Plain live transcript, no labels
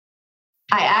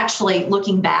I actually,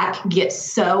 looking back, get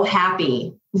so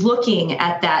happy looking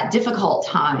at that difficult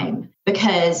time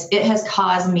because it has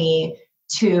caused me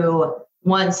to,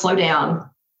 one, slow down,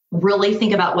 really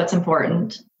think about what's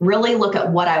important, really look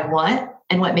at what I want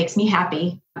and what makes me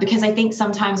happy. Because I think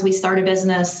sometimes we start a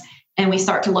business and we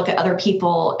start to look at other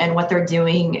people and what they're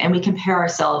doing and we compare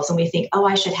ourselves and we think, oh,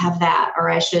 I should have that, or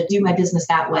I should do my business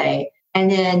that way. And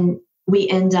then we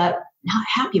end up not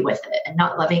happy with it and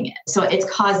not loving it. So it's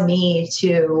caused me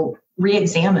to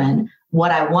re-examine what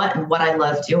I want and what I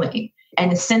love doing.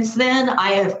 And since then,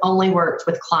 I have only worked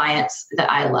with clients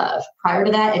that I love. Prior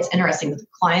to that, it's interesting that the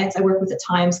clients I work with at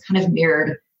times kind of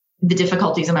mirrored the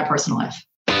difficulties in my personal life.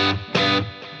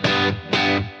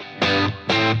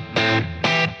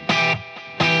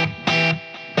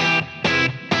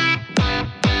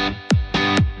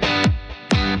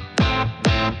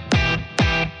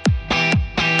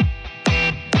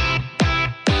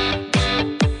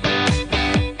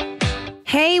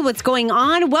 Hey, what's going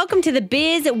on? Welcome to the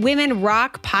Biz Women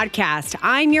Rock podcast.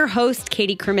 I'm your host,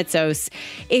 Katie Krimitzos.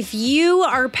 If you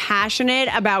are passionate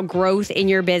about growth in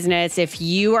your business, if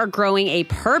you are growing a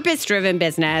purpose-driven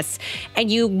business, and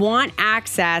you want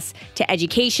access to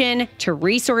education, to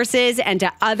resources, and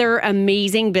to other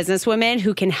amazing businesswomen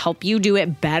who can help you do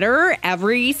it better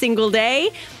every single day,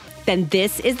 then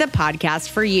this is the podcast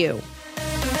for you.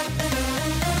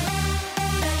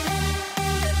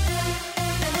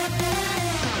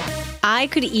 I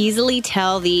could easily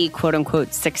tell the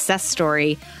quote-unquote success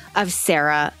story of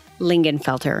Sara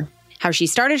Lingenfelter, how she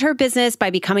started her business by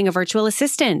becoming a virtual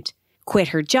assistant, quit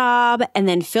her job, and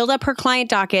then filled up her client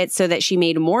docket so that she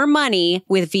made more money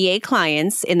with VA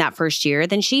clients in that first year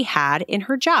than she had in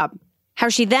her job. How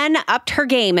she then upped her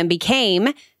game and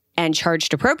became, and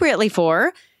charged appropriately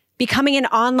for, becoming an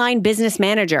online business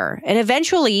manager, and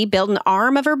eventually built an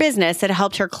arm of her business that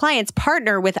helped her clients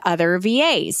partner with other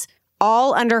VAs.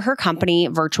 All under her company,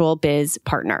 Virtual Biz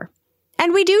Partner.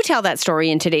 And we do tell that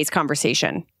story in today's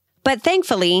conversation. But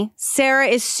thankfully, Sara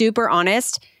is super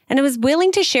honest and was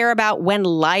willing to share about when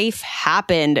life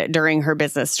happened during her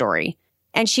business story.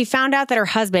 And she found out that her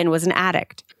husband was an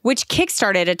addict, which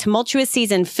kickstarted a tumultuous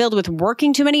season filled with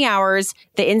working too many hours,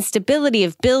 the instability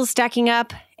of bills stacking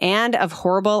up, and of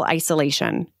horrible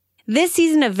isolation. This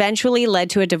season eventually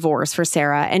led to a divorce for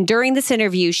Sara, and during this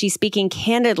interview, she's speaking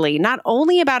candidly not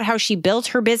only about how she built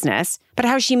her business, but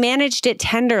how she managed it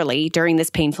tenderly during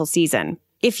this painful season.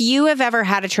 If you have ever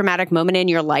had a traumatic moment in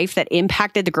your life that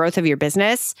impacted the growth of your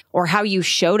business, or how you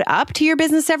showed up to your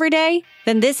business every day,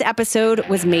 then this episode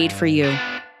was made for you.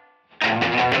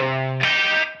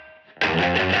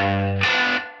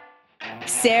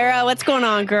 Sara, what's going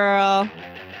on, girl?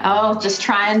 Oh, just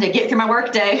trying to get through my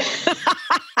workday.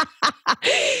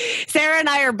 Sara and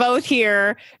I are both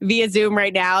here via Zoom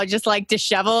right now, just like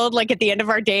disheveled, like at the end of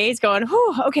our days going,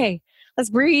 whew, okay,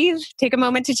 let's breathe, take a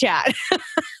moment to chat.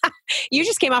 You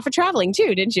just came off of traveling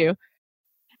too, didn't you?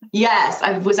 Yes,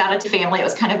 I was out of family. It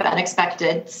was kind of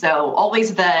unexpected. So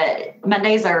always the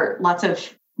Mondays are lots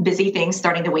of busy things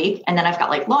starting the week. And then I've got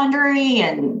like laundry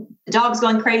and the dog's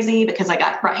going crazy because I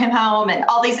brought him home and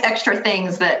all these extra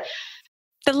things that...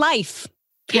 The life.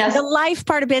 Yes. The life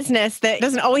part of business that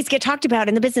doesn't always get talked about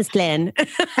in the business plan.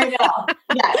 I know.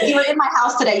 Yeah. If you were in my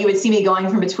house today, you would see me going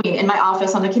from between in my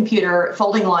office on the computer,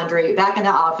 folding laundry, back in the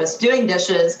office, doing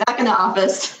dishes, back in the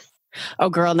office. Oh,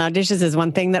 girl, now dishes is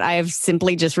one thing that I have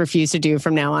simply just refused to do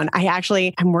from now on.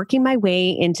 I'm working my way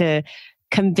into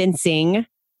convincing,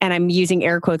 and I'm using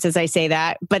air quotes as I say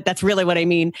that, but that's really what I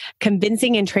mean,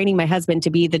 convincing and training my husband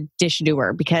to be the dish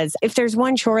doer. Because if there's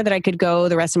one chore that I could go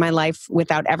the rest of my life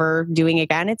without ever doing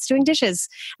again, it's doing dishes.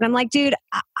 And I'm like, dude,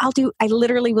 I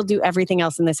literally will do everything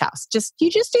else in this house.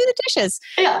 You just do the dishes.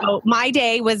 Yeah. So my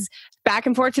day was back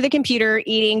and forth to the computer,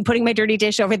 eating, putting my dirty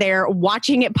dish over there,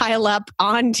 watching it pile up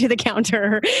onto the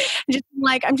counter. Just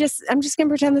like, I'm just going to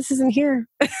pretend this isn't here.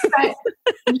 Right.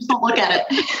 Just don't look at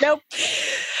it. Nope.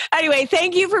 Anyway,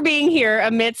 thank you for being here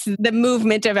amidst the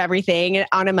movement of everything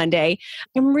on a Monday.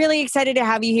 I'm really excited to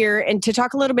have you here and to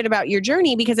talk a little bit about your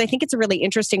journey because I think it's a really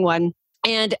interesting one.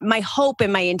 And my hope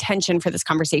and my intention for this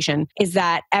conversation is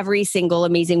that every single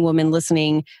amazing woman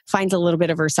listening finds a little bit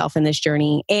of herself in this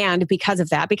journey. And because of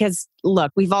that, because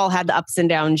look, we've all had the ups and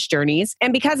downs journeys.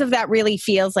 And because of that really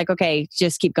feels like, okay,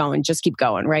 just keep going,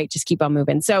 right? Just keep on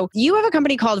moving. So you have a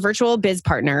company called Virtual Biz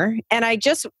Partner. And I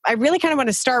really kind of want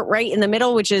to start right in the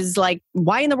middle, which is like,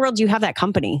 why in the world do you have that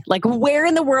company? Like, where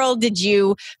in the world did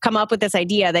you come up with this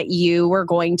idea that you were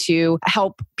going to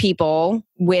help people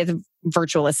with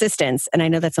virtual assistants? And I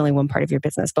know that's only one part of your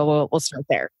business, but we'll start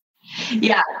there.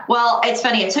 Yeah. Well, it's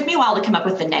funny. It took me a while to come up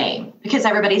with the name because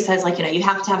everybody says like, you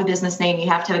have to have a business name. You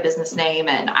have to have a business name.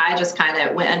 And I just kind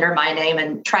of went under my name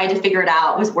and tried to figure it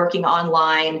out, was working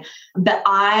online. But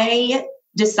I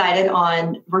decided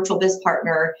on Virtual Biz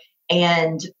Partner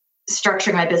and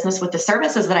structuring my business with the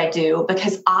services that I do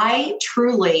because I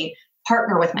truly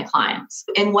partner with my clients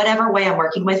in whatever way I'm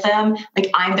working with them. Like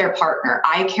I'm their partner.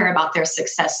 I care about their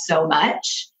success so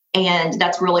much. And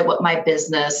that's really what my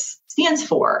business stands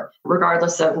for,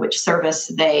 regardless of which service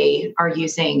they are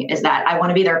using, is that I want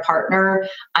to be their partner.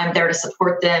 I'm there to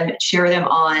support them, cheer them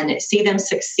on, see them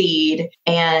succeed.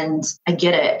 And I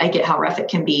get it. I get how rough it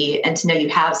can be. And to know you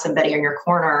have somebody in your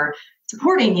corner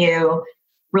supporting you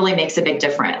really makes a big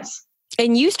difference.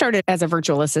 And you started as a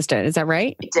virtual assistant, is that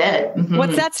right? I did. Mm-hmm.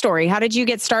 What's that story? How did you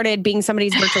get started being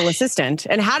somebody's virtual assistant?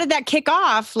 And how did that kick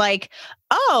off? Like,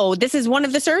 oh, this is one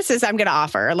of the services I'm going to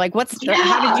offer. Like, how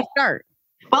did you start?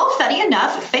 Well, funny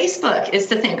enough, Facebook is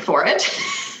to thank for it.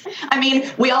 I mean,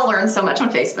 we all learn so much on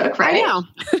Facebook, right? I know.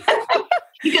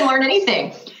 You can learn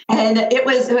anything. And it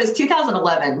was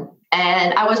 2011.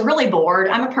 And I was really bored.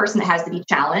 I'm a person that has to be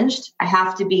challenged. I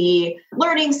have to be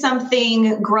learning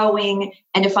something, growing.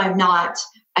 And if I'm not,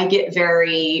 I get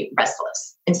very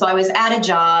restless. And so I was at a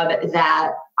job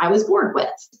that I was bored with.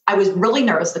 I was really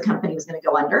nervous the company was going to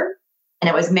go under. And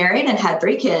I was married and had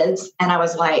 3 kids. And I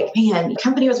was like, man, the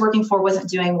company I was working for wasn't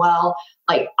doing well.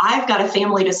 Like, I've got a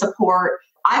family to support.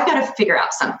 I've got to figure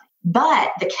out something.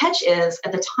 But the catch is,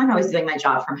 at the time I was doing my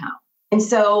job from home. And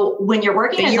so when you're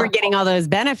working, you were getting all those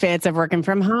benefits of working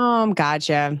from home.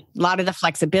 Gotcha. A lot of the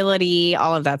flexibility,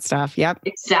 all of that stuff. Yep.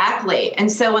 Exactly. And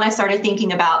so when I started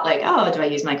thinking about like, oh, do I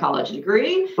use my college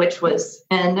degree, which was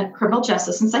in criminal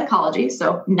justice and psychology.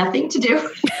 So nothing to do.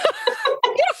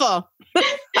 Beautiful.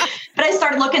 But I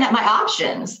started looking at my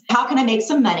options. How can I make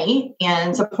some money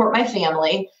and support my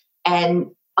family? And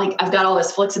like, I've got all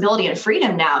this flexibility and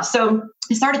freedom now. So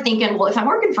I started thinking, well, if I'm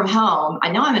working from home,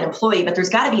 I know I'm an employee, but there's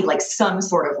got to be like some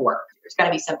sort of work. There's got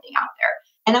to be something out there.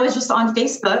 And I was just on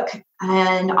Facebook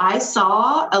and I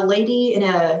saw a lady in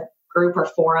a group or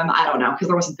forum. I don't know, because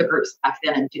there wasn't the groups back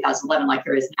then in 2011 like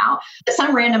there is now. But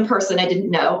some random person I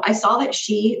didn't know. I saw that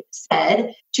she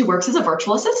said she works as a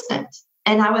virtual assistant.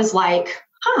 And I was like,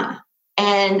 huh.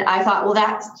 And I thought, well,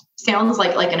 that sounds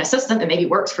like an assistant that maybe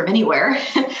works from anywhere.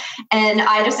 And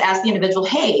I just asked the individual,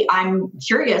 hey, I'm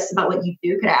curious about what you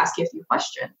do. Could I ask you a few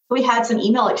questions? We had some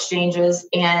email exchanges.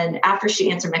 And after she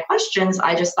answered my questions,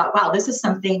 I just thought, wow, this is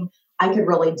something I could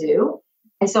really do.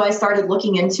 And so I started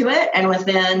looking into it. And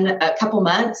within a couple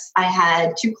months, I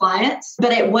had 2 clients.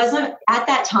 But it wasn't at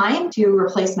that time to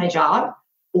replace my job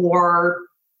or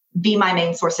be my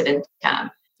main source of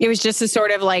income. It was just to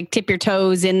sort of like tip your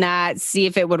toes in that, see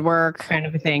if it would work kind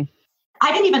of a thing.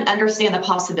 I didn't even understand the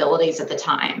possibilities at the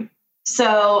time.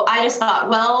 So I just thought,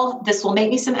 well, this will make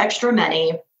me some extra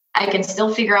money. I can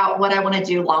still figure out what I want to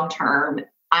do long term.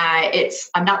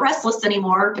 I'm not restless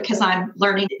anymore because I'm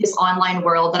learning this online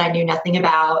world that I knew nothing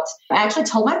about. I actually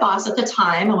told my boss at the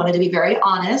time, I wanted to be very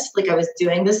honest, like I was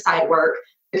doing this side work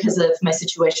because of my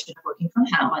situation of working from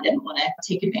home. I didn't want to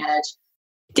take advantage.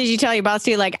 Did you tell your boss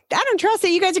too, like, I don't trust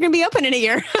that you guys are going to be open in a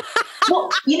year? Well,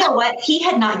 you know what? He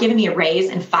had not given me a raise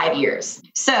in 5 years.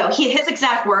 So his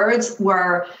exact words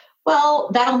were, well,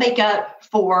 that'll make up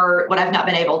for what I've not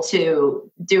been able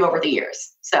to do over the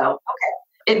years. So, okay.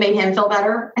 It made him feel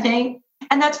better, I think.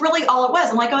 And that's really all it was.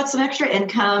 I'm like, oh, it's some extra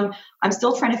income. I'm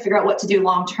still trying to figure out what to do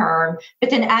long term. But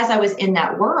then as I was in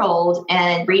that world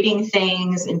and reading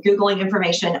things and Googling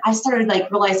information, I started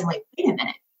like realizing like, wait a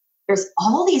minute. There's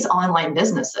all these online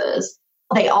businesses.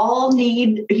 They all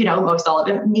need, most all of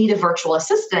them need a virtual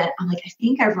assistant. I'm like, I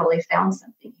think I've really found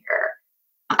something here.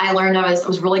 I learned I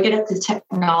was really good at the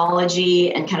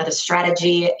technology and kind of the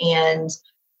strategy, and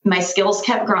my skills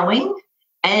kept growing.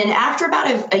 And after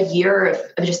about a year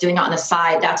of just doing it on the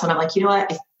side, that's when I'm like, you know what?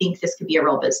 I think this could be a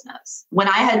real business. When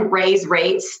I had raised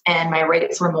rates and my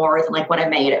rates were more than like what I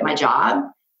made at my job,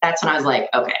 that's when I was like,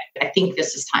 okay, I think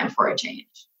this is time for a change.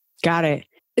 Got it.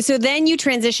 So then you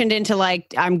transitioned into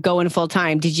like, I'm going full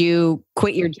time. Did you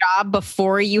quit your job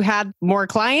before you had more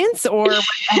clients, or what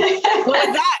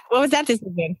was that? What was that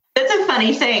decision? That's a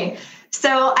funny thing.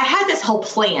 So I had this whole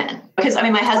plan because my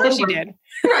husband did.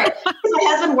 Right. My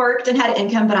husband worked and had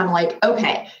income, but I'm like,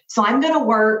 okay, so I'm going to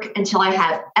work until I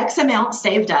have X amount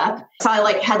saved up. So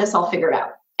I had this all figured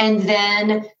out. And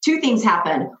then 2 things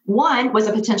happened. One was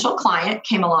a potential client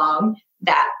came along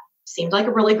that seemed like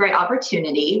a really great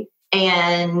opportunity,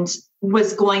 and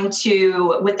was going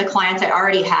to, with the clients I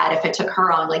already had, if I took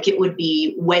her on, it would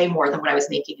be way more than what I was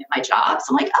making at my job.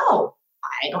 So I'm like, oh,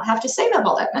 I don't have to save up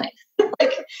all that money.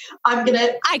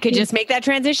 I could just make that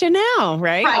transition now,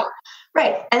 right? Right.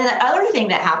 Right. And the other thing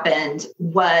that happened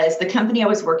was the company I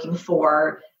was working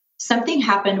for, something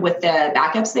happened with the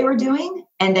backups they were doing,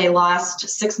 and they lost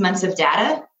 6 months of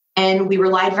data. And we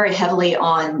relied very heavily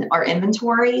on our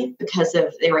inventory because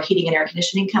they were a heating and air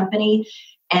conditioning company.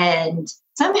 And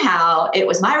somehow it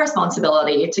was my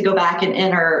responsibility to go back and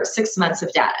enter 6 months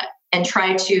of data and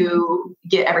try to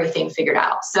get everything figured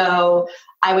out. So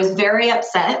I was very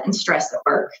upset and stressed at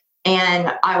work.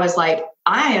 And I was like,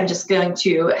 I am just going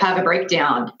to have a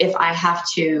breakdown if I have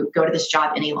to go to this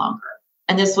job any longer.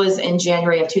 And this was in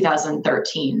January of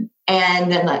 2013.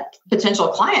 And then the potential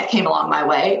client came along my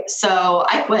way. So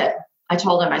I quit. I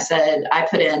told him, I said, I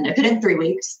put in 3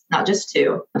 weeks, not just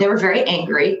 2. They were very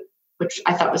angry, which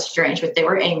I thought was strange, but they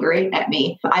were angry at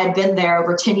me. I had been there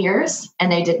over 10 years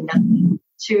and they did nothing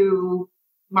to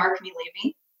mark me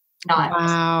leaving.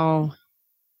 Wow.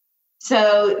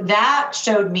 So that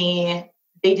showed me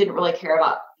they didn't really care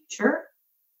about the future.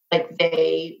 Like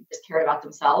they just cared about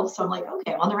themselves. So I'm like,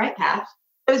 okay, I'm on the right path.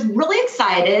 I was really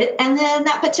excited. And then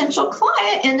that potential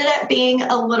client ended up being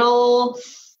a little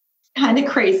kind of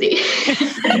crazy.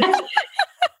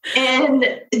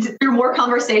 And through more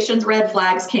conversations, red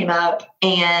flags came up,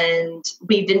 and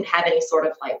we didn't have any sort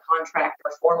of like contract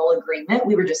or formal agreement.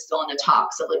 We were just still in the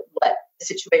talks of like what the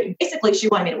situation. Basically, she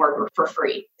wanted me to work for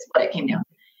free is what it came down to.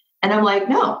 And I'm like,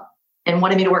 no, and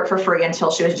wanted me to work for free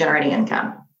until she was generating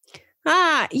income.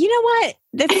 You know what?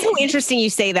 That's so interesting you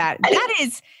say that. That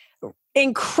is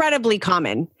incredibly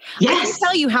common. Yes. I can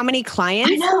tell you how many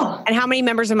clients and how many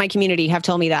members of my community have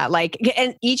told me that. Like,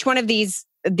 and each one of these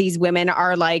women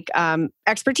are like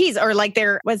expertise, or like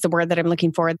what's the word that I'm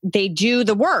looking for? They do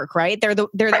the work, right? They're the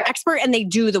expert and they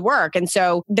do the work. And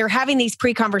so they're having these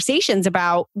pre-conversations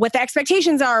about what the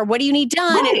expectations are. What do you need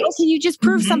done? Right. And can you just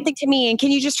prove something to me? And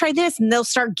can you just try this? And they'll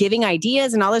start giving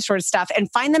ideas and all this sort of stuff and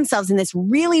find themselves in this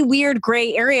really weird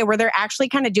gray area where they're actually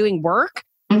kind of doing work.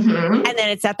 And then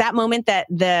it's at that moment that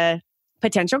the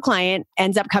potential client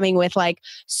ends up coming with like,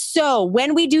 so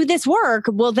when we do this work,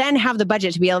 we'll then have the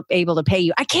budget to be able to pay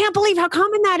you. I can't believe how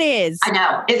common that is. I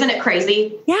know. Isn't it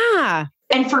crazy? Yeah.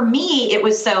 And for me, it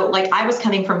was so like I was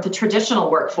coming from the traditional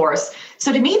workforce.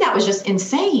 So to me, that was just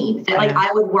insane that like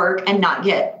I would work and not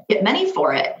get money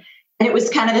for it. And it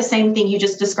was kind of the same thing you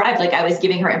just described. Like I was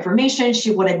giving her information. She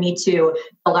wanted me to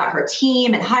build out her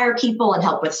team and hire people and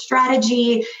help with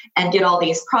strategy and get all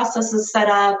these processes set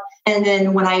up. And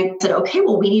then when I said, okay,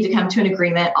 well, we need to come to an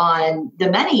agreement on the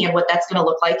money and what that's going to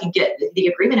look like and get the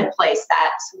agreement in place,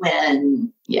 that's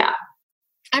when,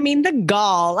 I mean, the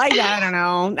gall, I don't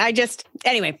know.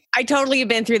 Anyway, I totally have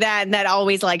been through that. And that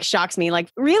always like shocks me.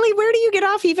 Like, really, where do you get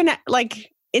off even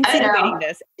like insinuating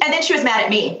this? And then she was mad at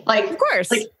me. Like, of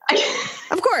course,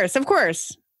 of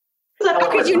course. How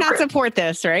could you not support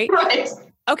this? Right. Right.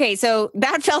 Okay, so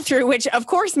that fell through, which of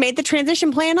course made the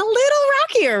transition plan a little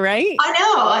rockier, right? I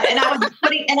know.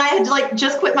 And I had like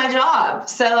just quit my job.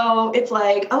 So it's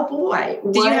like, oh boy.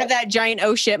 Did you have that giant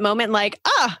oh shit moment like,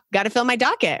 got to fill my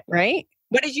docket, right?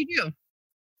 What did you do?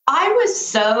 I was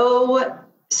so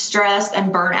stressed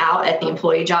and burnt out at the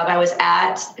employee job I was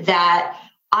at that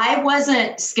I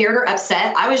wasn't scared or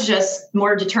upset. I was just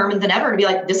more determined than ever to be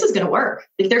like, this is going to work.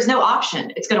 If there's no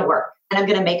option, it's going to work. And I'm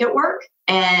going to make it work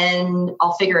and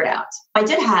I'll figure it out. I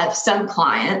did have some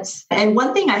clients. And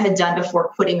one thing I had done before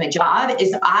quitting my job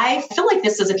is I feel like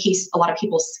this is a piece a lot of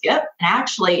people skip, and I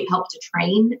actually helped to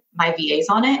train my VAs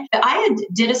on it. But I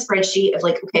did a spreadsheet of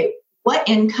like, okay, what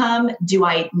income do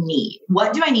I need?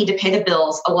 What do I need to pay the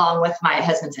bills along with my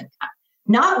husband's income?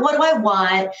 Not what do I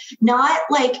want, not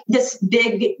like this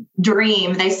big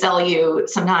dream they sell you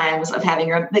sometimes of having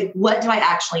your own, like what do I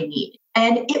actually need?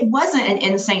 And it wasn't an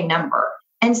insane number.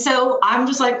 And so I'm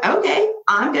just like, okay,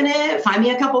 I'm going to find me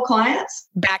a couple clients.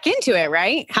 Back into it,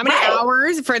 right? How many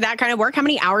hours for that kind of work? How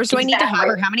many hours do I need to have?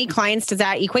 Or how many clients does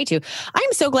that equate to?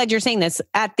 I'm so glad you're saying this.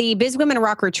 At the Biz Women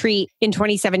Rock Retreat in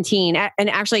 2017, and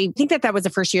actually I think that was the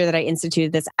first year that I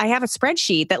instituted this, I have a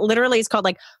spreadsheet that literally is called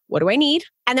like, what do I need?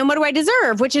 And then what do I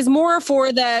deserve? Which is more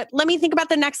for let me think about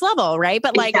the next level, right?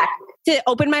 But like, to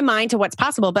open my mind to what's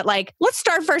possible. But like, let's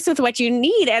start first with what you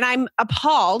need. And I'm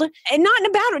appalled, and not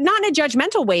in a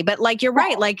judgmental way, but like, you're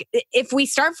right. Like if we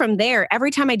start from there, every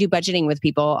time I do budgeting with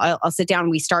people, I'll sit down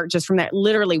and we start just from there.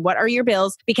 Literally, what are your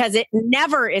bills? Because it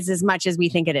never is as much as we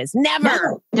think it is. Never.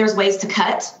 No. There's ways to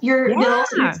cut your bills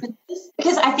and expenses.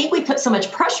 Because I think we put so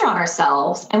much pressure on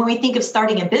ourselves. And when we think of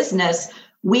starting a business,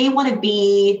 we want to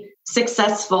be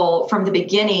successful from the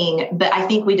beginning, but I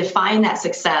think we define that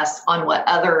success on what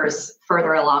others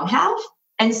further along have.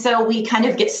 And so we kind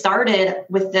of get started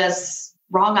with this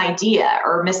wrong idea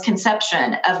or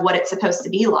misconception of what it's supposed to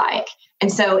be like.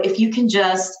 And so if you can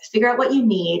just figure out what you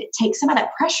need, take some of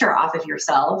that pressure off of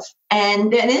yourself.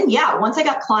 And then, once I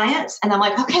got clients and I'm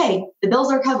like, okay, the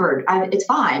bills are covered, it's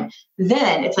fine.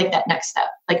 Then it's like that next step.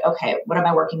 Like, okay, what am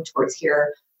I working towards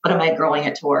here? What am I growing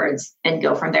it towards? And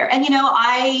go from there. And,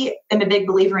 I am a big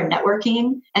believer in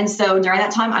networking. And so during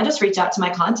that time, I just reached out to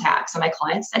my contacts and my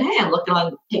clients said, hey,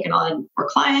 I'm taking on more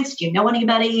clients. Do you know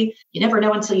anybody? You never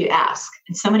know until you ask.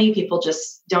 And so many people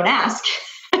just don't ask.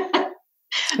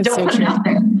 Don't put it out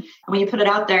there. When you put it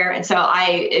out there. And so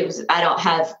I don't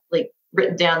have like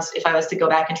written down, if I was to go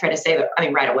back and try to save it,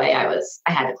 right away,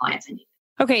 I had the clients I needed.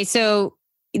 Okay. So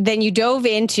then you dove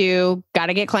into, got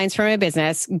to get clients for my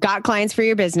business, got clients for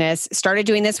your business, started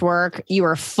doing this work. You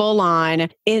were full on.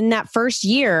 In that first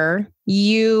year,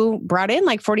 you brought in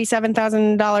like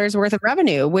 $47,000 worth of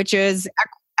revenue, which is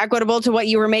equitable to what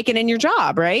you were making in your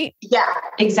job, right? Yeah,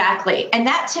 exactly. And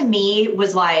that to me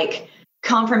was like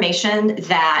confirmation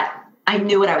that I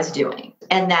knew what I was doing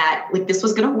and that like this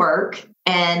was going to work.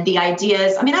 And the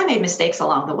ideas, I made mistakes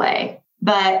along the way.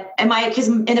 But because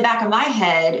in the back of my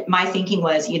head, my thinking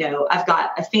was, I've got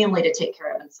a family to take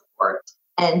care of and support.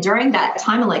 And during that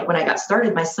time, like when I got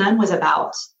started, my son was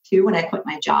about 2 when I quit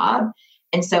my job.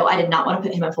 And so I did not want to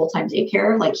put him in full-time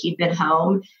daycare. Like he'd been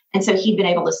home. And so he'd been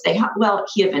able to stay home. Well,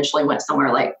 he eventually went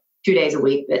somewhere like 2 days a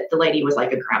week, but the lady was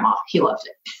like a grandma. He loved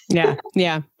it. Yeah.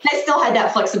 Yeah. I still had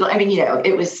that flexibility.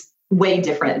 It was way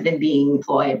different than being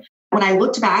employed. When I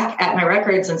looked back at my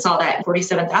records and saw that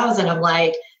 47,000, I'm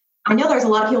like, I know there's a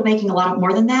lot of people making a lot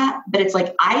more than that, but it's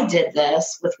like, I did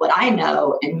this with what I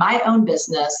know in my own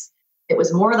business. It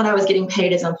was more than I was getting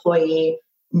paid as an employee.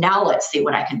 Now let's see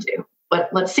what I can do. But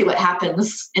let's see what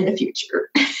happens in the future.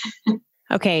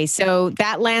 Okay. So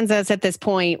that lands us at this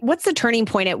point. What's the turning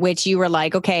point at which you were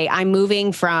like, okay, I'm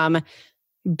moving from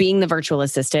being the virtual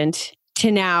assistant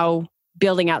to now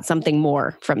building out something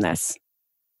more from this?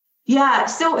 Yeah.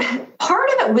 So part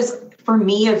of it was for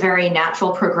me a very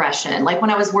natural progression. Like when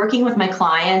I was working with my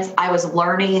clients, I was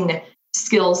learning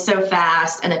skills so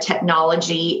fast and the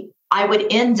technology. I would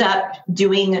end up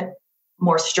doing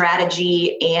more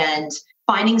strategy and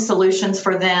finding solutions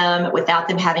for them without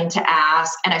them having to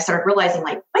ask. And I started realizing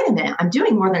like, wait a minute, I'm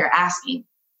doing more than they're asking.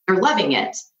 They're loving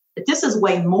it. But this is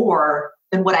way more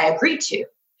than what I agreed to.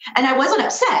 And I wasn't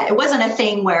upset. It wasn't a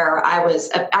thing where I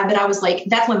was like,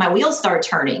 that's when my wheels started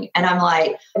turning. And I'm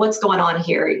like, what's going on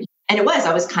here? And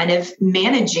I was kind of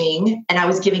managing and I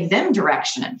was giving them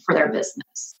direction for their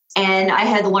business. And I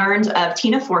had learned of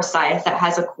Tina Forsyth that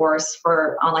has a course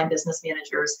for online business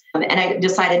managers. And I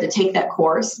decided to take that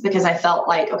course because I felt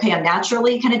like, okay, I'm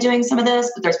naturally kind of doing some of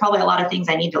this, but there's probably a lot of things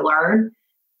I need to learn.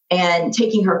 And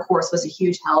taking her course was a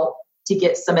huge help to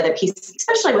get some of the pieces,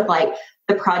 especially with like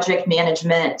the project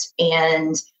management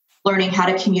and learning how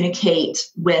to communicate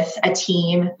with a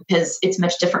team, because it's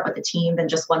much different with a team than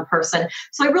just one person.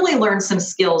 So I really learned some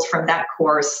skills from that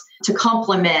course to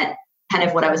complement kind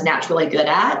of what I was naturally good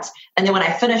at. And then when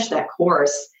I finished that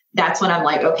course, that's when I'm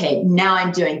like, okay, now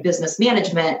I'm doing business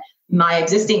management. My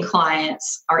existing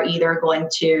clients are either going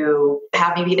to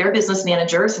have me be their business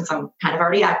manager, since I'm kind of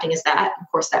already acting as that. Of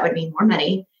course, that would mean more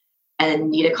money and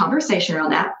need a conversation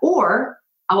around that, or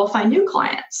I will find new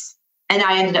clients. And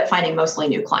I ended up finding mostly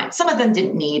new clients. Some of them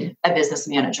didn't need a business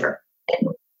manager, and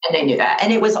they knew that.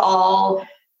 And it was all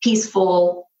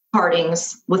peaceful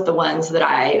partings with the ones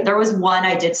that there was one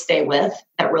I did stay with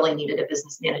that really needed a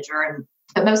business manager.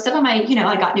 But most of them, I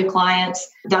got new clients.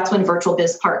 That's when Virtual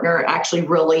Biz Partner actually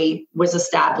really was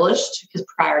established, because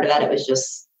prior to that, it was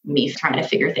just me trying to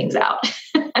figure things out.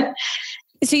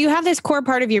 So you have this core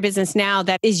part of your business now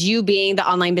that is you being the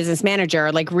online business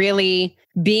manager, like really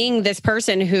being this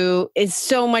person who is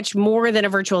so much more than a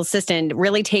virtual assistant,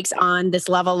 really takes on this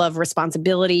level of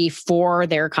responsibility for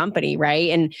their company, right?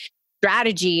 And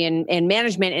strategy and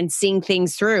management and seeing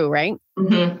things through, right?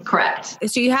 Mm-hmm. Correct.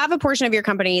 So you have a portion of your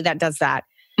company that does that.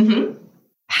 Mm-hmm.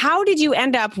 How did you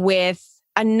end up with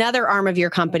another arm of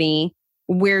your company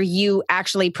where you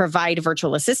actually provide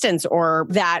virtual assistants, or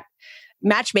that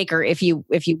matchmaker, if you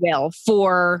will,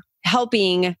 for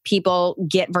helping people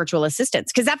get virtual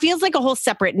assistants? Because that feels like a whole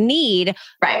separate need,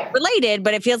 right? Related,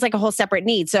 but it feels like a whole separate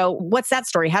need. So what's that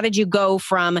story? How did you go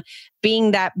from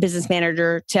being that business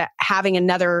manager to having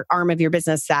another arm of your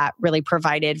business that really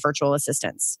provided virtual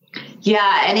assistants?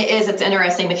 Yeah, and it's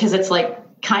interesting because it's like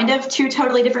kind of two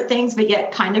totally different things, but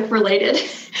yet kind of related.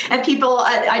 And people,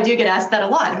 I do get asked that a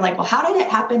lot. I'm like, well, how did it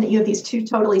happen that you have these two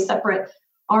totally separate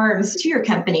arms to your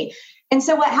company? And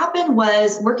so what happened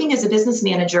was, working as a business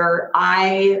manager,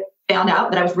 I found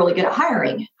out that I was really good at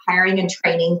hiring and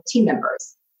training team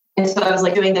members. And so I was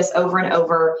like doing this over and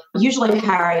over, usually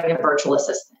hiring a virtual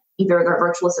assistant. Either their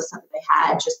virtual assistant that they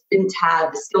had just didn't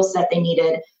have the skill set they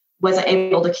needed, wasn't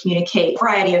able to communicate a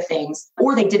variety of things,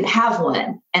 or they didn't have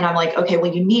one. And I'm like, okay,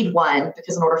 well, you need one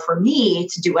because in order for me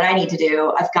to do what I need to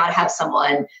do, I've got to have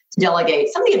someone to delegate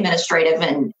some of the administrative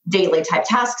and daily type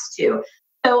tasks to.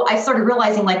 So I started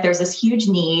realizing like there's this huge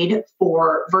need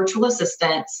for virtual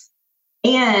assistants,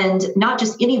 and not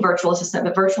just any virtual assistant,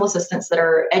 but virtual assistants that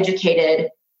are educated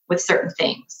with certain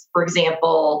things. For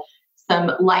example,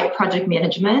 some light project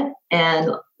management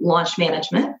and launch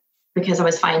management, because I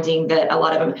was finding that a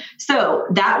lot of them. So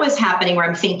that was happening where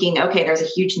I'm thinking, okay, there's a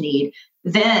huge need.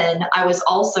 Then I was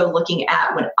also looking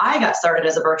at when I got started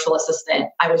as a virtual assistant,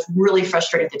 I was really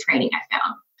frustrated with the training I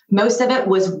found. Most of it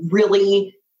was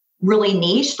really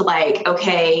niched, like,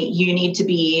 okay, you need to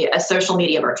be a social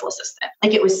media virtual assistant.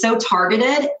 Like it was so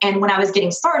targeted. And when I was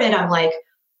getting started, I'm like,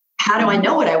 how do I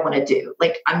know what I want to do?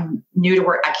 Like I'm new to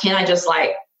work. Can't I just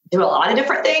like do a lot of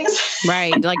different things?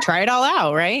 Right. Like try it all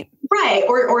out, right? Right.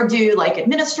 Or do like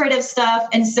administrative stuff.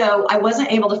 And so I wasn't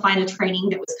able to find a training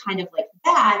that was kind of like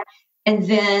that. And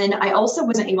then I also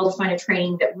wasn't able to find a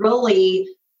training that really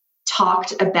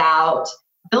talked about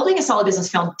building a solid business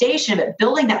foundation, but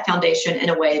building that foundation in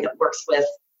a way that works with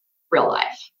real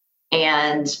life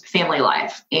and family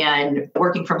life and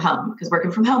working from home, because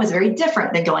working from home is very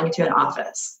different than going into an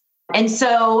office. And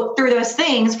so through those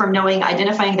things, from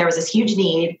identifying there was this huge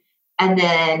need, and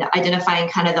then identifying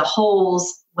kind of the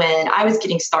holes when I was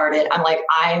getting started, I'm like,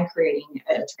 I am creating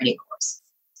a training course.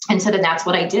 And so then that's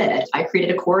what I did. I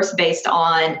created a course based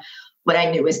on what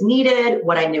I knew was needed,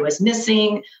 what I knew was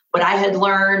missing, what I had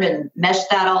learned, and meshed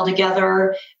that all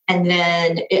together. And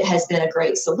then it has been a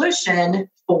great solution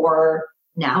for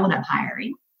now when I'm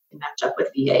hiring to match up with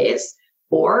VAs.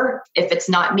 Or if it's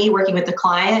not me working with the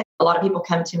client, a lot of people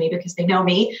come to me because they know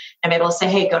me. I'm able to say,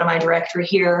 hey, go to my directory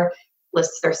here,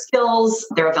 lists their skills,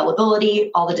 their availability,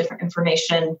 all the different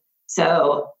information.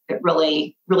 So it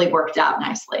really, really worked out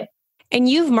nicely. And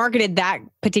you've marketed that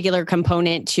particular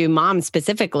component to moms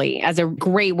specifically as a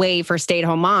great way for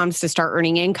stay-at-home moms to start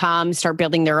earning income, start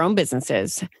building their own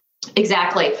businesses.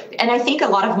 Exactly. And I think a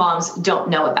lot of moms don't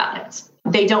know about it.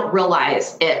 They don't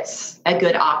realize it's a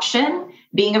good option,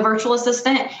 being a virtual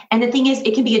assistant. And the thing is,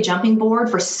 it can be a jumping board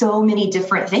for so many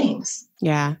different things.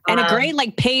 Yeah. And a great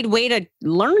like paid way to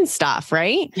learn stuff,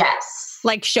 right? Yes.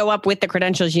 Like show up with the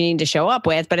credentials you need to show up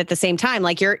with. But at the same time,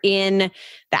 like you're in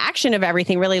the action of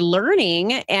everything, really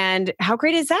learning. And how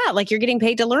great is that? Like you're getting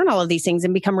paid to learn all of these things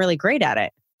and become really great at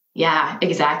it. Yeah,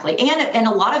 exactly. And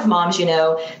a lot of moms,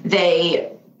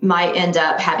 they might end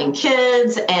up having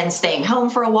kids and staying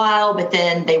home for a while, but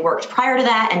then they worked prior to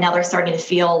that. And now they're starting to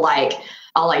feel like,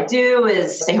 all I do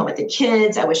is stay home with the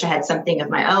kids. I wish I had something of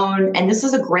my own. And this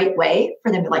is a great way for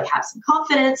them to like have some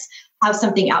confidence, have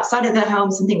something outside of the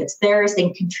home, something that's theirs. They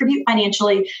can contribute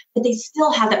financially, but they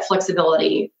still have that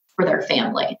flexibility for their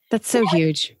family. That's so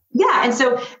huge. Yeah. And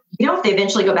so, if they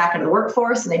eventually go back into the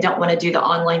workforce and they don't want to do the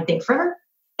online thing forever,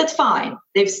 that's fine.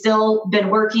 They've still been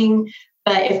working.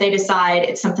 But if they decide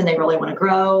it's something they really want to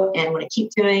grow and want to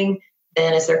keep doing,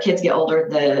 then as their kids get older,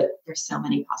 there's so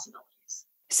many possibilities.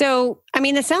 So, I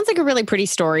mean, this sounds like a really pretty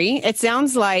story. It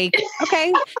sounds like,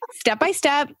 okay, step by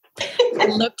step,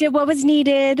 looked at what was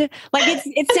needed. Like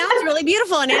it sounds really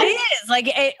beautiful. And it is like,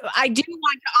 I do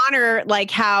want to honor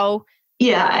like how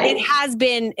it has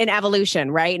been an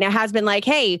evolution, right? And it has been like,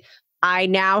 hey, I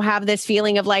now have this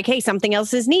feeling of like, hey, something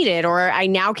else is needed. Or I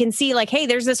now can see like, hey,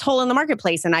 there's this hole in the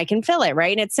marketplace and I can fill it,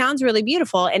 right? And it sounds really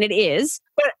beautiful. And it is.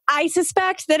 But I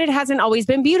suspect that it hasn't always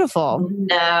been beautiful.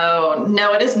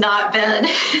 No, it has not been.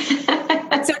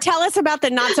 So tell us about the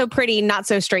not so pretty, not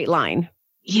so straight line.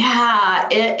 Yeah,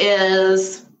 it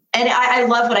is. And I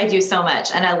love what I do so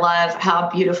much. And I love how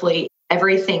beautifully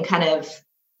everything kind of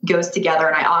goes together.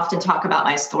 And I often talk about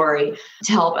my story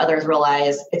to help others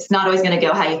realize it's not always going to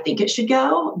go how you think it should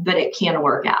go, but it can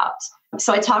work out.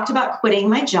 So I talked about quitting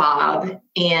my job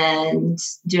and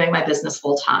doing my business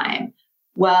full time.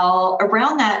 Well,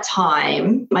 around that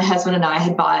time, my husband and I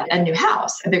had bought a new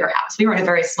house, a bigger house. We were in a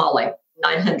very small, like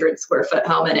 900 square foot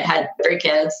home, and it had 3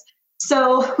 kids.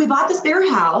 So we bought this bigger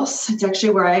house. It's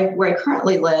actually where I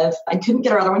currently live. I couldn't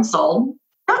get our other one sold.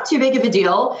 Not too big of a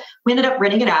deal. We ended up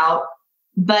renting it out.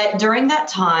 But during that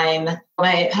time,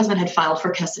 my husband had filed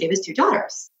for custody of his 2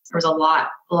 daughters. There was a lot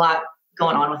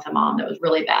going on with the mom that was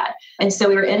really bad. And so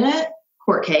we were in a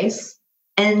court case.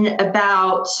 And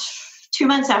about 2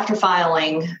 months after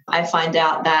filing, I find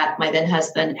out that my then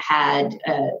husband had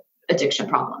addiction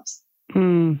problems.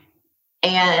 Mm.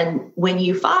 And when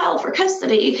you file for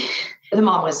custody, the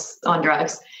mom was on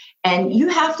drugs, and you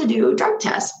have to do drug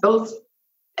tests, both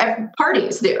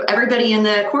parties, everybody in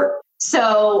the court.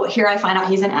 So here I find out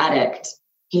he's an addict.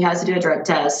 He has to do a drug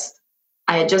test.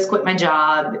 I had just quit my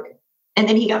job, and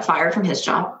then he got fired from his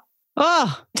job.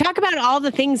 Oh, talk about all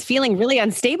the things feeling really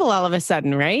unstable all of a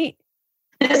sudden, right?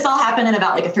 This all happened in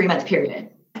about like a 3-month period.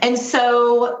 And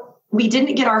so we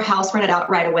didn't get our house rented out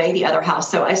right away, the other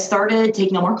house. So I started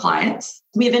taking on more clients.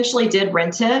 We eventually did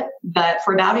rent it, but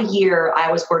for about a year, I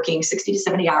was working 60 to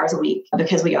 70 hours a week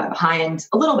because we got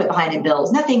a little bit behind in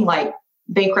bills. Nothing like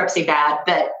bankruptcy bad,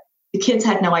 but the kids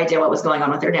had no idea what was going on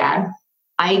with their dad.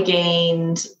 I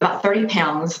gained about 30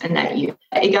 pounds in that year.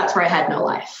 It got to where I had no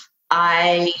life.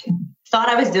 I thought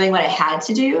I was doing what I had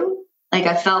to do. Like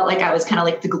I felt like I was kind of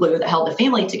like the glue that held the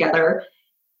family together.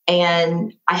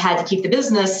 And I had to keep the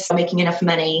business making enough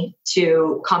money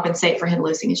to compensate for him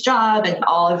losing his job and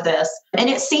all of this. And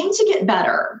it seemed to get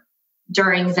better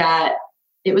during that.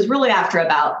 It was really after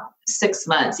about 6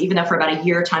 months, even though for about a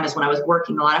year time is when I was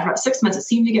working a lot. After about 6 months, it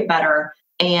seemed to get better.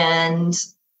 And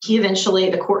he eventually,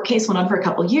 the court case went on for a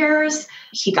couple of years.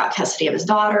 He got custody of his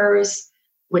daughters,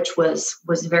 which was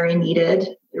very needed.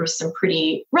 There were some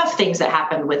pretty rough things that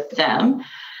happened with them.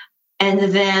 And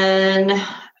then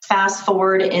fast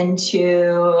forward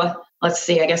into, let's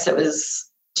see, I guess it was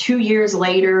 2 to 3 years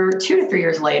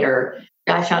later,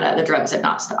 I found out the drugs had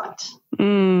not stopped.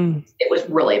 It was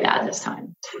really bad this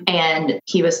time. And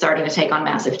he was starting to take on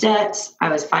massive debt. I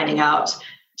was finding out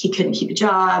he couldn't keep a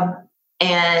job.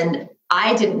 And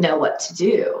I didn't know what to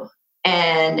do.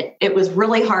 And it was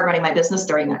really hard running my business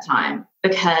during that time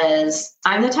because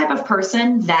I'm the type of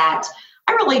person that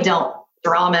I really don't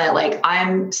drama. Like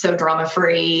I'm so drama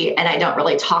free and I don't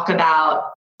really talk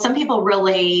about. Some people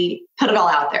really put it all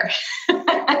out there and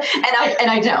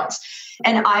I don't.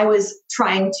 And I was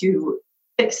trying to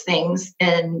fix things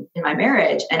in my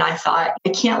marriage. And I thought, I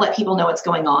can't let people know what's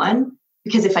going on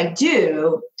because if I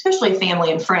do, especially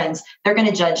family and friends, they're going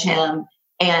to judge him.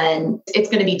 And it's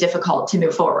going to be difficult to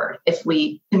move forward if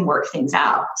we can work things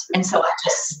out. And so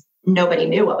nobody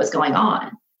knew what was going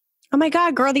on. Oh my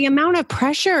God, girl, the amount of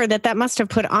pressure that must have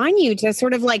put on you to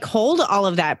sort of like hold all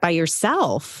of that by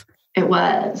yourself. It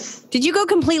was. Did you go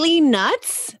completely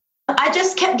nuts? I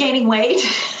just kept gaining weight.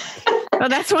 Oh,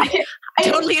 that's why I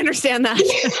totally understand that.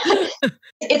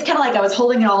 It's kind of like I was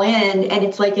holding it all in and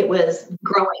it's like it was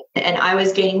growing and I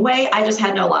was gaining weight. I just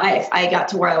had no life. I got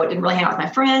to where I didn't really hang out with my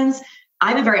friends.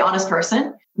 I'm a very honest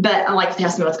person, but I like if they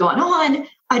ask me what's going on,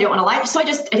 I don't want to lie. So I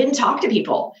didn't talk to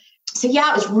people. So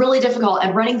yeah, it was really difficult.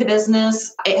 And running the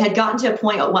business, it had gotten to a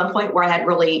point at one point where I had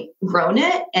really grown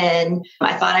it. And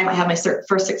I thought I might have my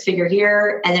first 6-figure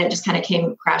year. And then it just kind of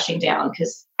came crashing down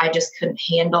because I just couldn't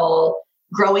handle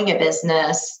growing a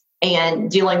business and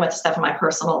dealing with stuff in my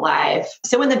personal life.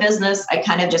 So in the business, I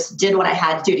kind of just did what I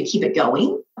had to do to keep it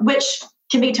going, which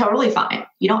can be totally fine.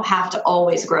 You don't have to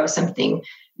always grow something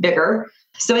bigger.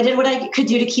 So I did what I could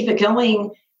do to keep it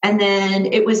going. And then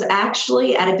it was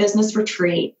actually at a business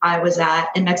retreat I was at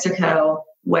in Mexico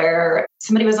where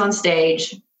somebody was on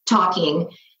stage talking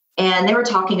and they were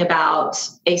talking about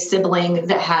a sibling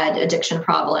that had addiction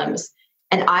problems.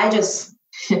 And I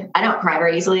don't cry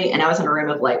very easily. And I was in a room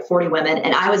of like 40 women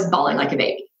and I was bawling like a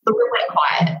baby. The room went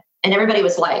quiet and everybody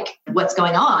was like, what's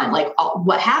going on? Like,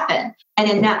 what happened? And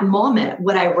in that moment,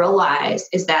 what I realized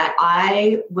is that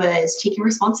I was taking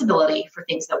responsibility for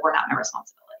things that were not my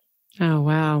responsibility. Oh,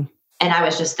 wow. And I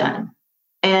was just done.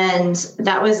 And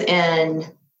that was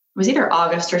either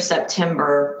August or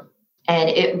September. And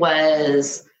it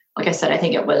was, like I said, I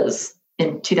think it was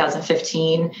in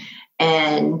 2015.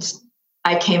 And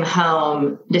I came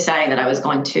home deciding that I was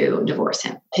going to divorce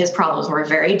him. His problems were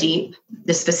very deep.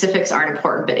 The specifics aren't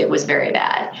important, but it was very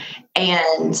bad.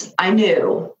 And I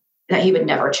knew that he would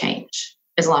never change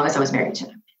as long as I was married to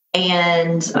him.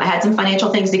 And I had some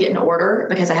financial things to get in order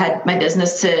because I had my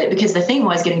business because the thing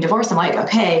was getting divorced. I'm like,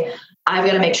 okay, I've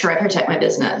got to make sure I protect my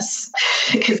business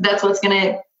because that's what's going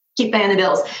to keep paying the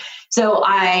bills. So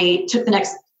I took the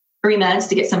next 3 months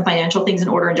to get some financial things in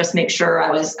order and just make sure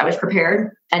I was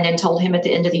prepared. And then told him at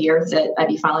the end of the year that I'd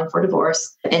be filing for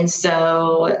divorce. And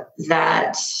so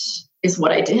that is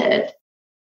what I did.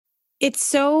 It's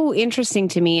so interesting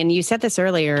to me. And you said this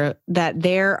earlier that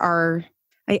there are,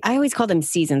 I always call them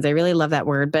seasons. I really love that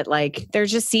word, but like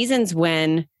there's just seasons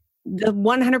when the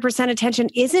 100% attention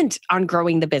isn't on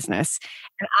growing the business.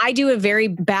 And I do a very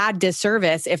bad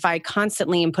disservice if I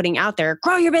constantly am putting out there,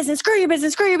 grow your business, grow your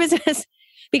business, grow your business.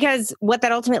 Because what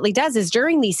that ultimately does is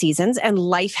during these seasons and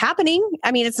life happening,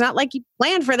 I mean, it's not like you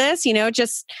planned for this,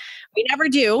 just we never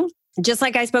do. Just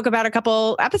like I spoke about a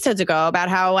couple episodes ago about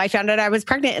how I found out I was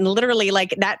pregnant and literally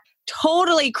like that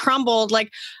totally crumbled,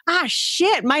 like,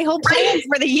 shit, my whole plans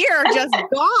for the year are just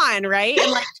gone, right?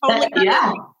 And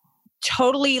like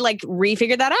totally like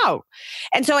refigure that out.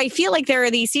 And so I feel like there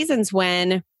are these seasons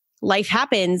when life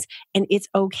happens and it's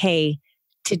okay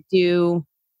to do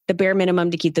the bare minimum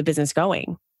to keep the business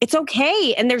going. It's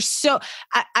okay. And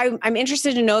I'm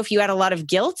interested to know if you had a lot of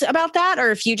guilt about that,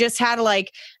 or if you just had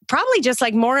like, probably just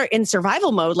like more in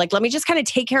survival mode. Like, let me just kind of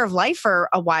take care of life for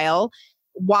a while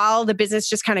the business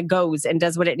just kind of goes and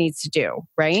does what it needs to do.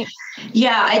 Right.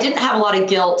 Yeah. I didn't have a lot of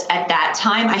guilt at that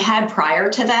time. I had prior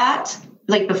to that,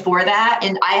 like before that.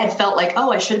 And I had felt like,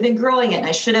 I should have been growing it. And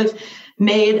I should have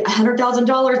made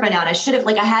 $100,000 by now. And I should have,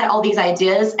 I had all these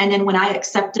ideas. And then when I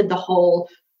accepted the whole,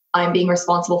 I'm being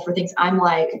responsible for things, I'm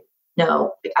like,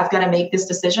 no, I've got to make this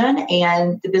decision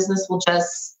and the business will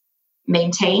just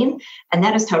maintain. And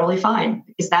that is totally fine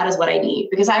because that is what I need.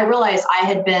 Because I realized I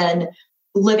had been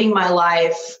living my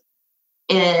life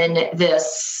in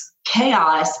this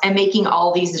chaos and making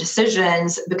all these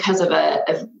decisions because of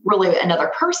really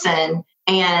another person.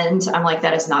 And I'm like,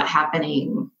 that is not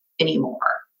happening anymore.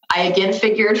 I again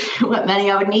figured what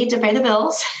money I would need to pay the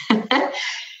bills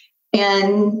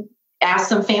and asked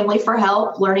some family for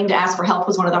help. Learning to ask for help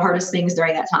was one of the hardest things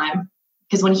during that time.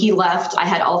 Because when he left, I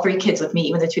had all 3 kids with me,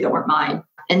 even the 2 that weren't mine.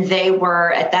 And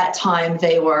at that time,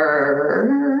 they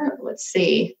were,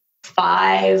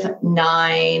 5,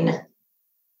 9,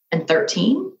 and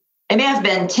 13. It may have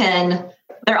been 10.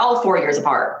 They're all 4 years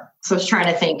apart. So I was trying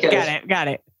to think of. Got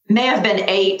it. May have been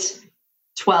 8,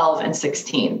 12, and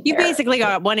 16. You basically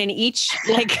got one in each,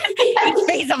 each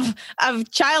phase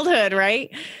of childhood, right?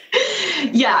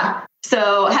 Yeah.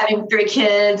 So having 3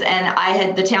 kids, and I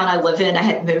had the town I live in, I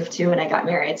had moved to, and I got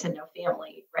married, so no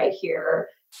family right here.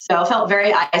 So I felt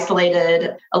very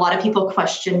isolated. A lot of people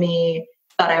questioned me,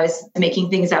 thought I was making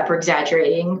things up or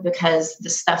exaggerating because the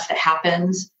stuff that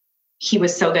happened, he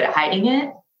was so good at hiding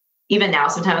it. Even now,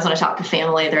 sometimes when I talk to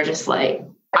family, they're just like,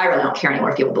 I really don't care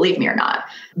anymore if people believe me or not.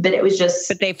 But it was just...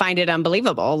 But they find it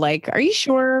unbelievable. Like, are you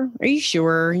sure? Are you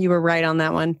sure you were right on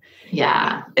that one?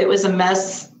 Yeah. It was a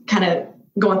mess kind of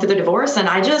going through the divorce. And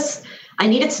I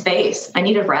needed space. I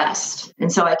needed rest.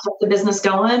 And so I kept the business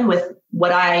going with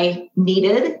what I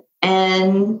needed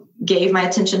and gave my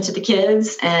attention to the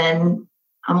kids. And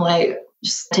I'm like,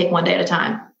 just take one day at a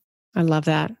time. I love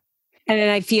that.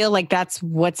 And I feel like that's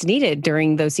what's needed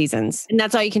during those seasons. And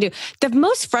that's all you can do. The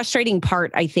most frustrating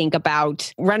part, I think,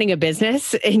 about running a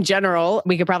business in general,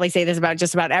 we could probably say this about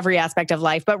just about every aspect of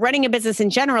life, but running a business in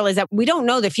general is that we don't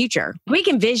know the future. We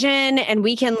can vision and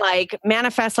we can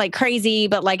manifest like crazy,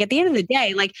 but at the end of the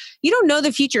day, you don't know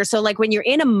the future. So when you're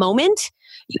in a moment,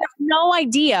 you have no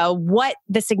idea what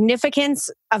the significance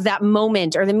of that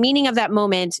moment or the meaning of that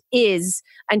moment is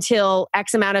until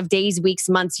X amount of days, weeks,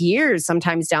 months, years,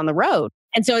 sometimes down the road.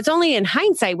 And so it's only in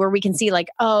hindsight where we can see okay,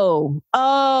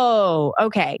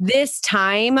 this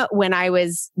time when I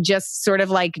was just sort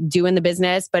of doing the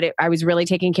business, but I was really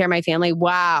taking care of my family.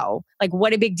 Wow.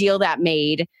 What a big deal that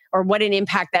made, or what an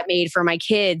impact that made for my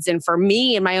kids and for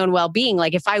me and my own well-being.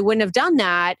 If I wouldn't have done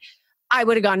that, I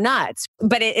would have gone nuts.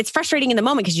 But it's frustrating in the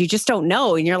moment because you just don't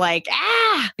know. And you're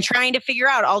trying to figure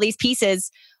out all these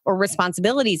pieces or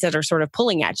responsibilities that are sort of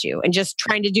pulling at you and just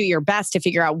trying to do your best to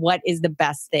figure out what is the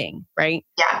best thing, right?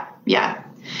 Yeah.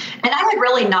 And I had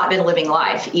really not been living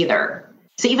life either.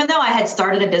 So even though I had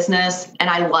started a business and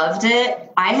I loved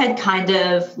it, I had kind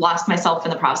of lost myself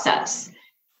in the process.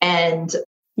 And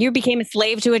you became a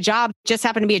slave to a job, just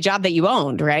happened to be a job that you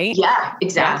owned, right? Yeah,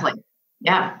 exactly.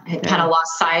 Yeah. I had kind of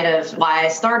lost sight of why I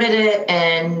started it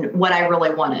and what I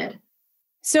really wanted.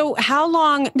 So how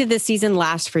long did the season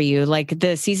last for you?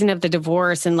 The season of the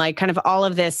divorce and kind of all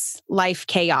of this life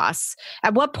chaos.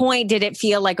 At what point did it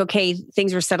feel okay,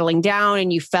 things were settling down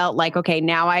and you felt okay,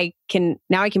 now I can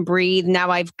breathe. Now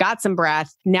I've got some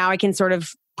breath. Now I can sort of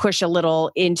push a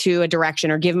little into a direction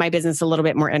or give my business a little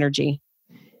bit more energy.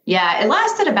 Yeah, it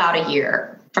lasted about a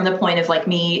year from the point of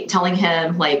me telling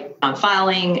him I'm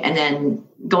filing and then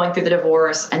going through the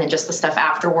divorce and then just the stuff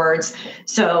afterwards.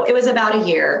 So it was about a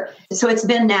year. So it's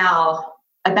been now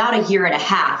about a year and a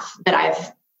half that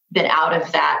I've been out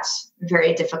of that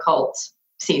very difficult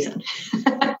season.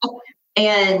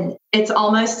 And it's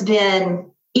almost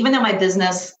been, even though my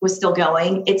business was still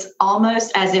going, it's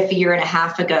almost as if a year and a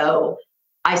half ago,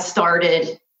 I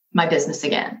started my business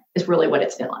again, is really what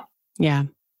it's been like. Yeah.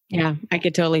 Yeah. I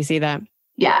could totally see that.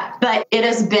 Yeah. But it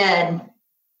has been,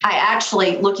 I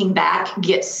actually, looking back,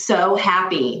 get so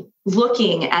happy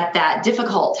looking at that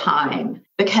difficult time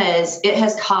because it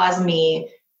has caused me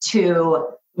to,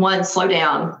 one, slow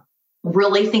down,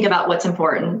 really think about what's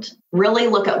important, really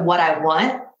look at what I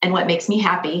want and what makes me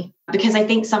happy, Because I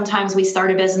think sometimes we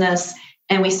start a business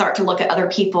and we start to look at other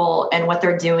people and what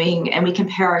they're doing, and we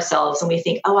compare ourselves and we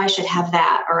think, oh, I should have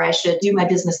that, or I should do my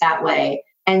business that way.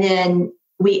 And then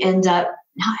we end up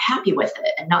not happy with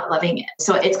it and not loving it.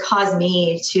 So it's caused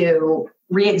me to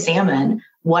re-examine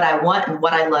what I want and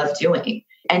what I love doing.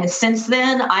 And since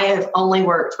then, I have only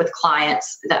worked with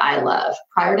clients that I love.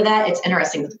 Prior to that, it's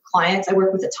interesting that the clients I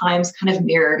work with at times kind of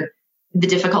mirrored the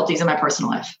difficulties in my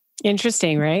personal life.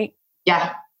 Interesting, right?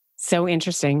 Yeah. So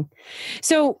interesting.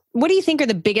 So what do you think are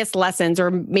the biggest lessons,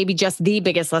 or maybe just the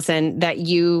biggest lesson that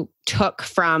you took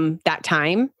from that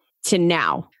time to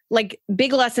now? Like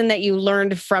big lesson that you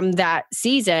learned from that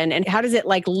season, and how does it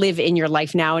like live in your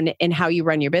life now and how you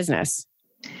run your business?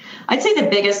 I'd say the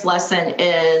biggest lesson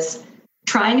is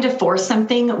trying to force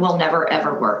something will never,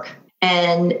 ever work.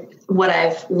 And what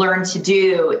I've learned to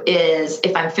do is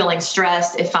if I'm feeling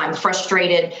stressed, if I'm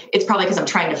frustrated, it's probably because I'm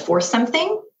trying to force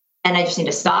something. And I just need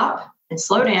to stop and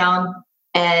slow down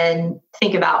and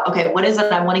think about, okay, what is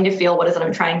it I'm wanting to feel? What is it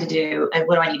I'm trying to do? And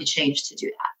what do I need to change to do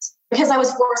that? Because I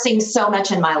was forcing so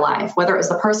much in my life, whether it was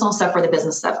the personal stuff or the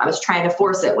business stuff, I was trying to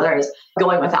force it, whether it was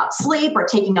going without sleep or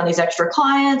taking on these extra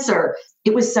clients, or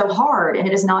it was so hard. And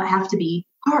it does not have to be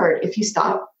hard if you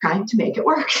stop trying to make it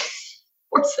work.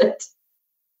 Force it.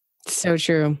 So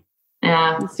true.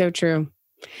 Yeah. So true.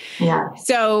 Yeah.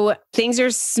 So things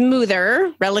are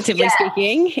smoother, relatively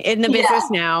speaking, in the business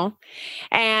now,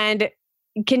 and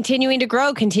continuing to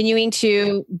grow, continuing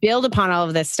to build upon all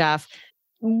of this stuff.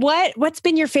 What's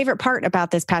been your favorite part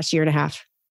about this past year and a half?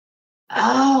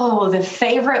 Oh, the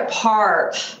favorite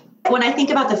part. When I think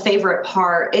about the favorite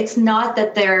part, it's not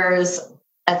that there's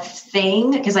a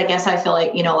thing, because I guess I feel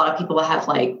like, a lot of people will have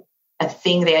like a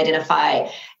thing they identify.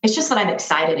 It's just that I'm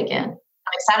excited again.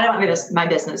 I'm excited about my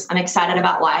business. I'm excited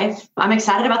about life. I'm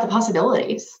excited about the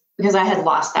possibilities because I had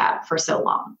lost that for so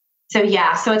long. So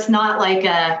so it's not like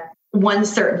a one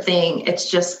certain thing. It's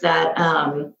just that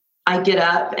I get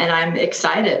up and I'm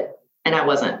excited, and I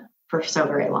wasn't for so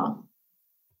very long.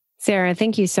 Sara,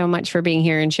 thank you so much for being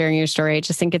here and sharing your story. I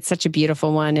just think it's such a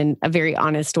beautiful one and a very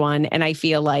honest one. And I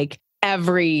feel like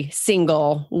every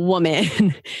single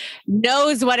woman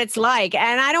knows what it's like.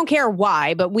 And I don't care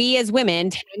why, but we as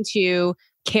women tend to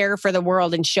care for the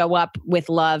world and show up with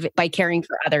love by caring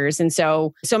for others. And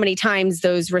so many times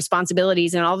those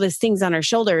responsibilities and all those things on our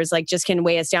shoulders, like just can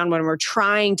weigh us down when we're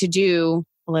trying to do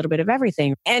a little bit of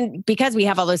everything. And because we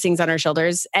have all those things on our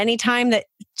shoulders, anytime that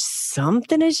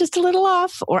something is just a little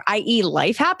off, or i.e.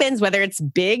 life happens, whether it's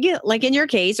big, like in your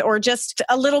case, or just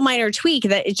a little minor tweak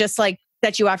that it just like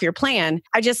set you off your plan.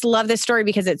 I just love this story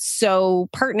because it's so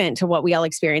pertinent to what we all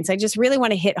experience. I just really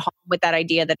want to hit home with that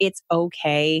idea that it's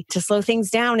okay to slow things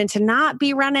down and to not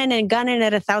be running and gunning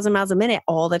at 1,000 miles a minute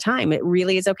all the time. It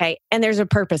really is okay. And there's a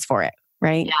purpose for it,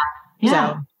 right? Yeah.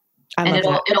 So, and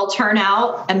it'll turn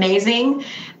out amazing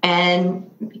and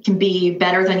can be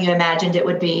better than you imagined it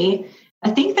would be. I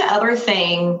think the other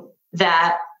thing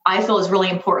that I feel is really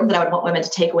important that I would want women to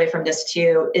take away from this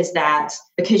too is that,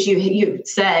 because you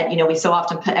said, we so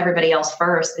often put everybody else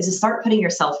first, is to start putting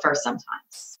yourself first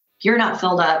sometimes. If you're not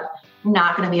filled up, you're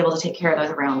not going to be able to take care of those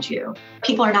around you.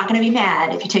 People are not going to be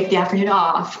mad if you take the afternoon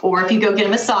off, or if you go get a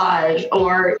massage,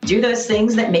 or do those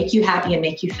things that make you happy and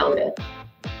make you feel good.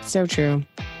 So true.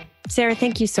 Sara,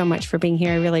 thank you so much for being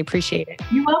here. I really appreciate it.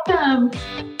 You're welcome.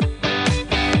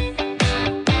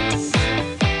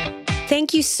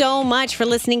 Thank you so much for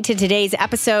listening to today's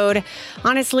episode.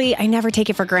 Honestly, I never take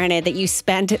it for granted that you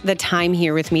spent the time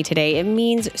here with me today. It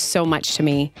means so much to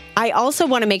me. I also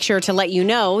want to make sure to let you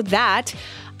know that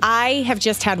I have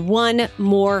just had one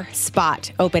more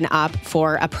spot open up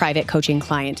for a private coaching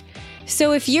client.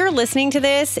 So if you're listening to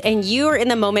this and you are in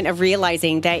the moment of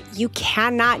realizing that you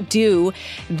cannot do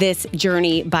this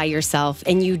journey by yourself,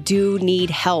 and you do need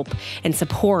help and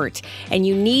support, and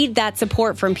you need that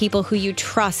support from people who you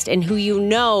trust and who you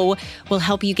know will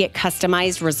help you get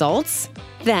customized results,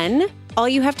 then all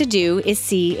you have to do is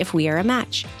see if we are a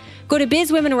match. Go to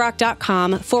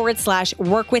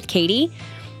bizwomenrock.com/workwithkatie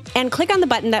and click on the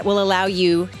button that will allow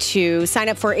you to sign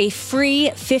up for a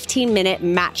free 15-minute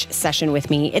match session with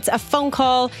me. It's a phone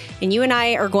call, and you and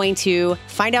I are going to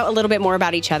find out a little bit more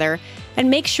about each other and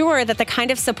make sure that the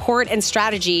kind of support and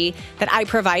strategy that I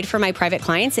provide for my private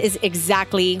clients is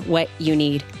exactly what you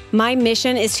need. My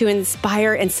mission is to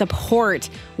inspire and support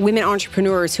women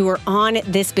entrepreneurs who are on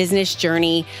this business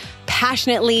journey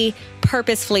passionately,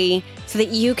 purposefully, so that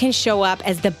you can show up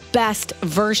as the best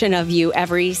version of you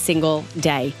every single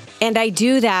day. And I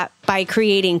do that by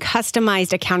creating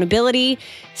customized accountability,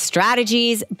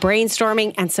 strategies,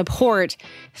 brainstorming, and support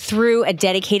through a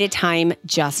dedicated time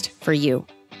just for you.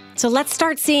 So let's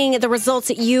start seeing the results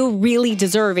that you really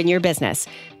deserve in your business.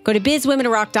 Go to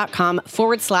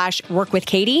bizwomenrock.com/work with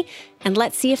Katie, and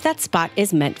let's see if that spot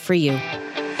is meant for you.